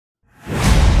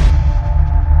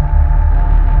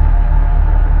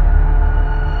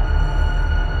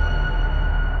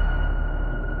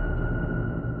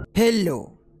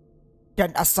Hello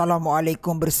dan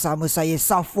Assalamualaikum, bersama saya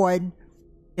Safwan.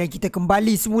 Dan kita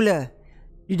kembali semula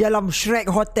di dalam Shrek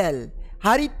Hotel.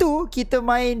 Hari tu kita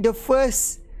main the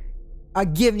first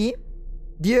game ni.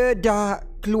 Dia dah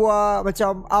keluar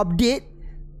macam update.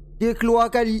 Dia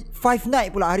keluarkan 5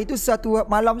 night pula. Hari tu satu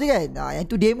malam je kan.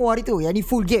 Yang tu demo hari tu. Yang ni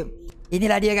full game.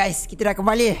 Inilah dia guys. Kita dah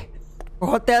kembali ke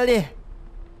hotel ni.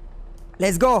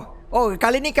 Let's go. Oh,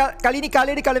 kali ni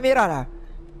color dia color merah lah.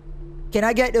 Can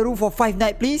I get the room for 5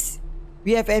 night please?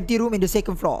 We have empty room in the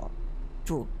second floor.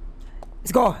 True.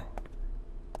 Let's go.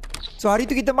 So hari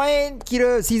tu kita main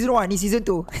kira season 1. Ni season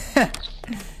 2.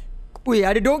 Wih,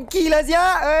 ada donkey lah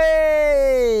siap.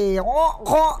 Hey,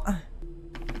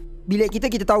 bilik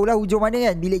kita tahulah hujung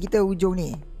mana kan. Bilik kita hujung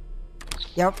ni.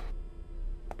 Yup.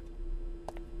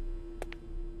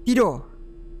 Tidur.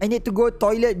 I need to go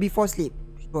toilet before sleep.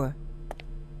 Sure.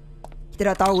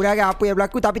 Kita dah tahu dah kan apa yang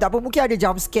berlaku. Tapi tak apa, mungkin ada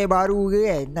jump scare baru ke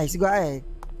kan. Nice juga kan.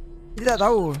 Kita tak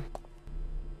tahu.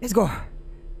 Let's go.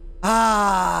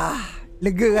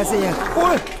 Lega rasanya.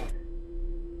 Oh,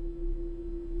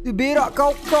 tu berak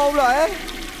kau-kau pula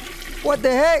What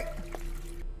the heck.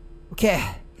 Okay.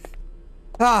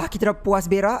 Kita dah puas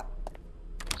berak.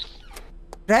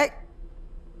 Right.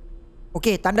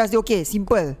 Okay, tandas dia okay.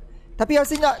 Simple. Tapi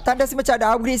rasanya tandas dia macam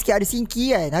ada upgrade sikit. Ada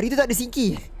sinki kan. Hari tu tak ada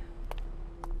sinki.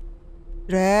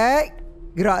 Right.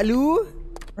 Gerak lu.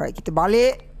 Right, kita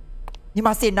balik. Ni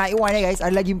masih night 1 guys.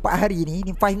 Ada lagi 4 hari ni.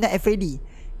 Ni 5 night FAD.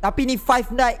 Tapi ni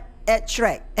 5 night at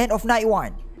Shrek. End of night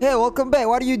 1. Hey, welcome back.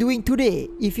 What are you doing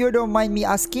today? If you don't mind me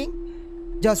asking.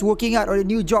 Just working out on a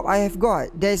new job I have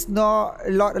got. There's not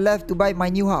a lot left to buy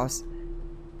my new house.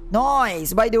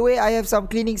 Nice. By the way, I have some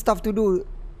cleaning stuff to do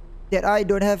that I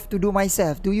don't have to do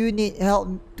myself. Do you need help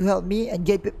to help me and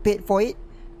get paid for it?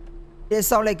 That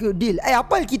sound like a good deal.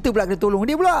 Apa kita pula kena tolong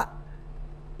dia pula?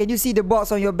 Can you see the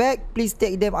box on your bag? Please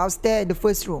take them upstairs in the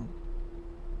first room.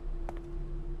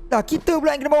 Kita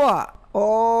pula yang kena bawa.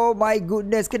 Oh my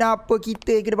goodness. Kenapa kita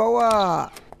yang kena bawa?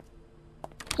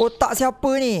 Otak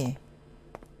siapa ni?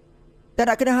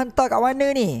 Dan nak kena hantar kat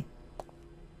mana ni?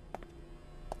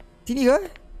 Sini ke?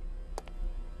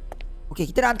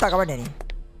 Okay, kita nak hantar kat mana ni?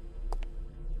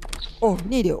 Oh,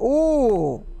 ni dia.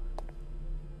 Oh,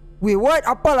 wait, what?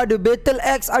 Apalah ada battle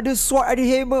axe, ada sword, ada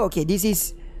hammer. Okay, this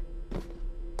is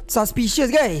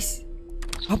suspicious guys.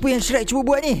 Apa yang Shrek cuba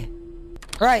buat ni?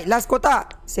 Right, last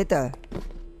kotak. Settle.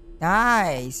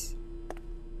 Nice.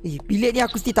 Bilik ni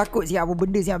aku mesti takut siap apa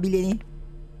benda siap bilik ni.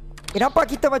 Kenapa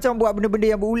kita macam buat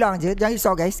benda-benda yang berulang je? Jangan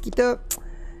risau guys. Kita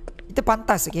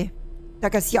pantas, okay? Kita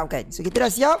akan siapkan. So kita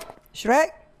dah siap.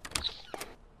 Shrek.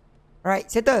 Right,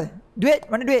 settle. Duit,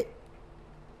 mana duit?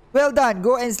 Well done,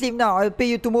 go and sleep now. I'll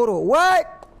pay you tomorrow. What?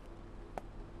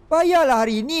 Bayarlah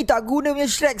hari ni. Tak guna punya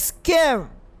Shrek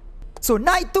scam. So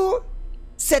night tu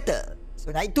settle.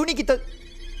 So night tu ni kita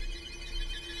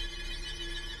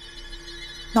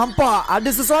nampak ada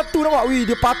sesuatu nampak. Wih,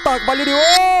 dia patah kepala dia.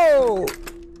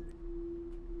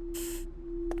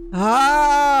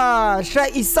 Oh,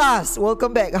 Shrek is sus.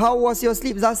 Welcome back. How was your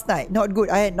sleep last night? Not good.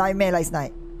 I had nightmare last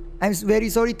night. I'm very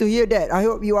sorry to hear that. I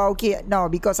hope you are okay now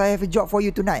because I have a job for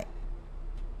you tonight.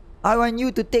 I want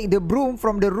you to take the broom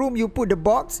from the room you put the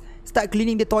box. Start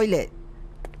cleaning the toilet.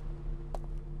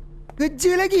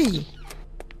 Kerja lagi.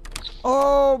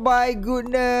 Oh my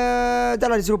goodness. Dah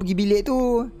lah dia suruh pergi bilik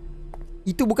tu.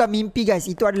 Itu bukan mimpi guys.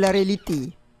 Itu adalah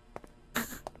reality.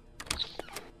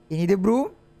 Ini the broom.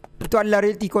 Itu adalah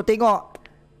reality. Kau tengok.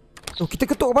 Oh, kita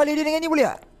ketuk balik dia dengan ni boleh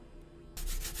tak?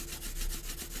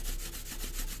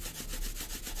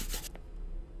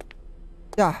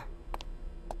 Dah.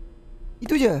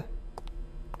 Itu je.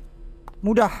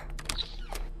 Mudah.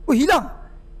 Oh, hilang.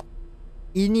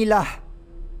 Inilah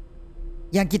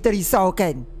yang kita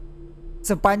risaukan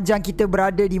sepanjang kita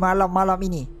berada di malam-malam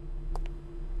ini.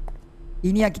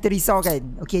 Ini yang kita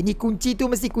risaukan. Okay, ni kunci tu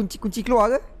mesti kunci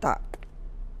keluar ke? Tak.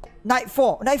 Night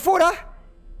 4. Night 4 dah.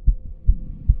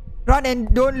 Run and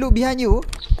don't look behind you.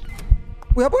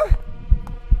 Wait, apa?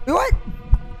 Wait, what?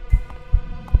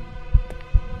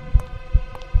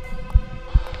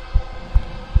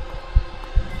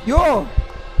 Yo.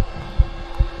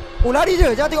 Oh, lari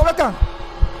je. Jangan tengok belakang.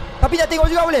 Tapi nak tengok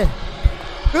juga boleh.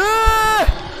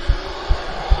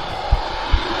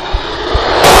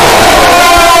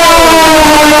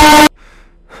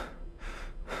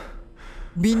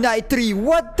 Midnight 3.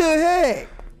 What the heck?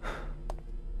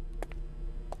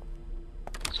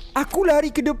 Aku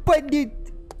lari ke depan dia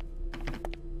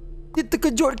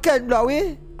terkejutkan pula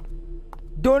weh.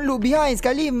 Don't look behind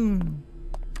sekali.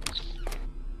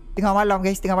 Tengah malam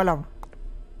guys, tengah malam.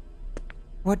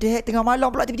 What the heck, tengah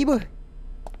malam pula tiba-tiba.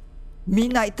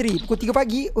 Midnight 3, pukul 3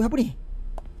 pagi. Oh, apa ni?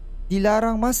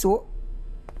 Dilarang masuk.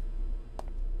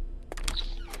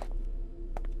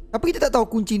 Tapi kita tak tahu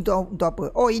kunci untuk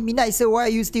apa. Oh, in midnight sir, why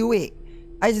are you still awake?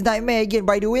 It's nightmare again.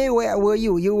 By the way, where were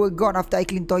you? You were gone after I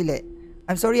cleaned toilet.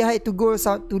 I'm sorry I had to go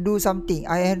to do something.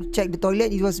 I had checked the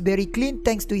toilet. It was very clean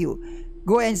thanks to you.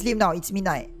 Go and sleep now. It's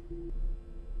midnight.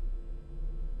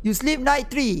 You sleep night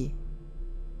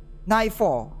 3. Night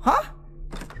 4. Huh?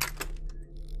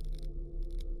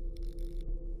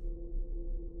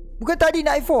 Bukan tadi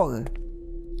night 4 ke?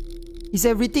 Is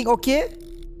everything okay?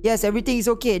 Yes, everything is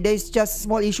okay. There is just a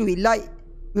small issue with light.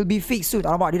 Will be fixed soon.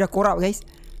 Alamak, dia dah korup guys.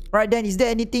 Right then, is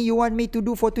there anything you want me to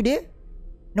do for today?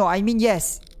 No, I mean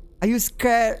yes. Are you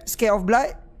scared of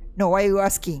blood? No, why are you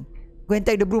asking? Go and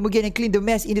take the broom again and clean the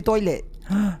mess in the toilet.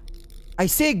 I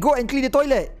say go and clean the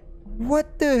toilet.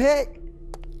 What the heck?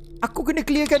 Aku kena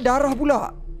clearkan darah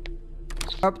pula.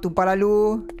 Tumpah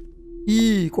lalu.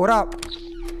 Korup.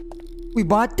 Wih,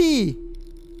 mati.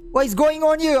 What is going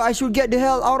on here? I should get the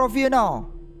hell out of here now.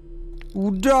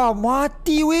 Udah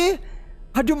mati weh.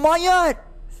 Ada mayat.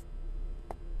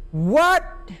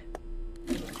 What?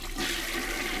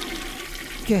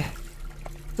 Okay.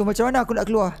 So macam mana aku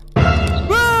nak keluar?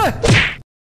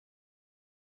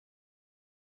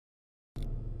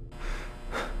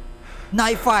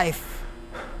 Night 5.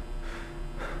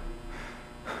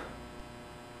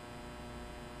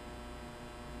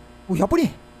 Ui, apa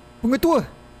ni? Pengetua.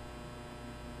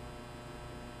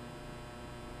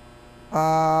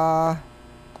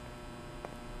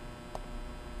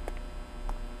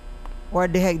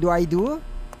 What the heck do I do?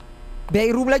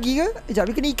 Back room lagi ke? Sekejap,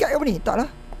 dia kena ikat ke apa ni? Tak lah.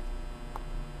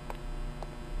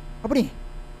 Apa ni?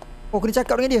 Oh, kena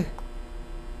cakap dengan dia.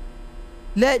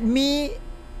 Let me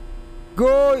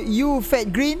go, you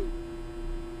fat green.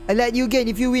 I let you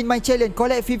gain if you win my challenge.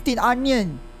 Collect 15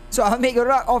 onion. So I'll make a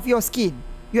rug of your skin.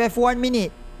 You have 1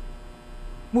 minute.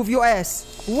 Move your ass.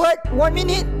 What? 1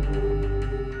 minute?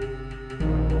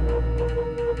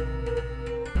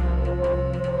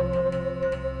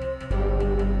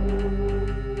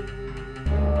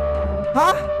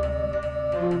 Hah?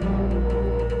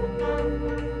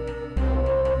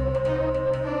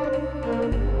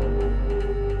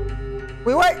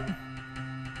 Wait, what?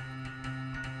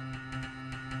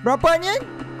 Berapa onion?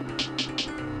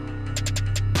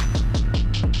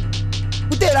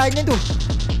 Putih lah onion tu.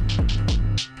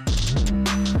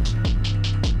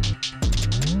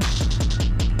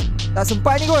 Tak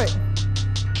sempat ni kot.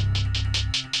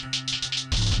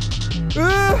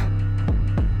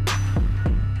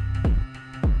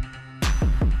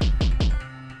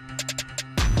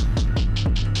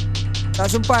 Tak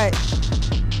sempat.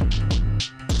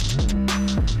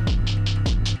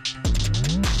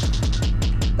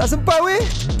 Tak sempat weh.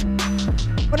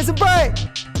 Mana sempat?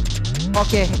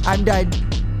 Okay, I'm done.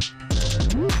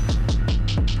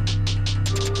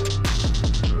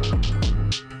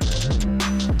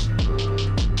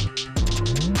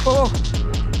 Oh.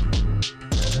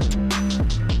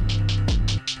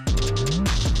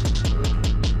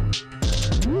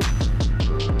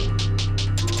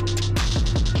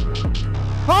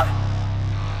 Hah?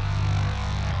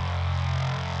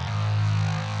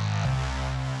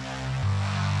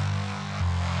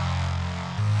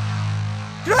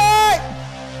 Shrek!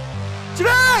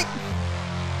 Shrek!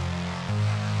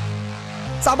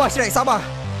 Sabar Shrek, sabar.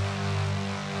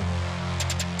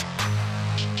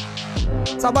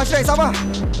 Sabar Shrek, sabar.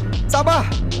 Sabar.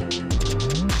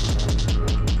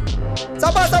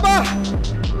 Sabar, sabar.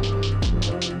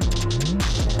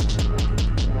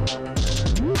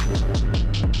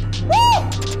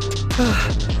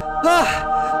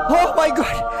 Oh my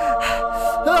god.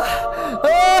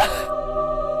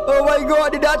 Oh my god,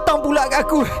 dia datang pula kat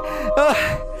aku.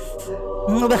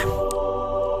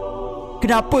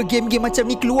 Kenapa game-game macam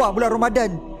ni keluar bulan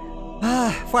Ramadan?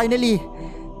 Finally.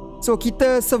 So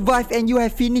kita survive and you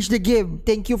have finished the game.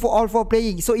 Thank you for all for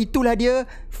playing. So itulah dia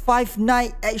 5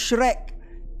 night at Shrek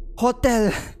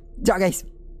Hotel. Sekejap guys.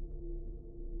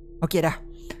 Okay dah.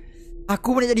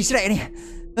 Aku pun nak jadi Shrek ni.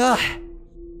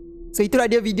 So itulah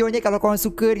dia videonya. Kalau korang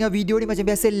suka dengan video ni, macam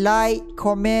biasa, like,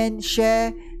 comment,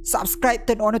 share, subscribe,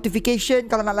 turn on notification.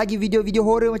 Kalau nak lagi video-video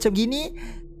horror macam gini,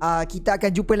 kita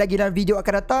akan jumpa lagi dalam video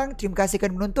akan datang. Terima kasih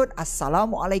kerana menonton.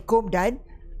 Assalamualaikum dan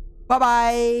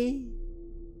bye-bye.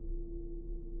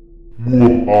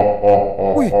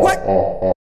 Wih, what?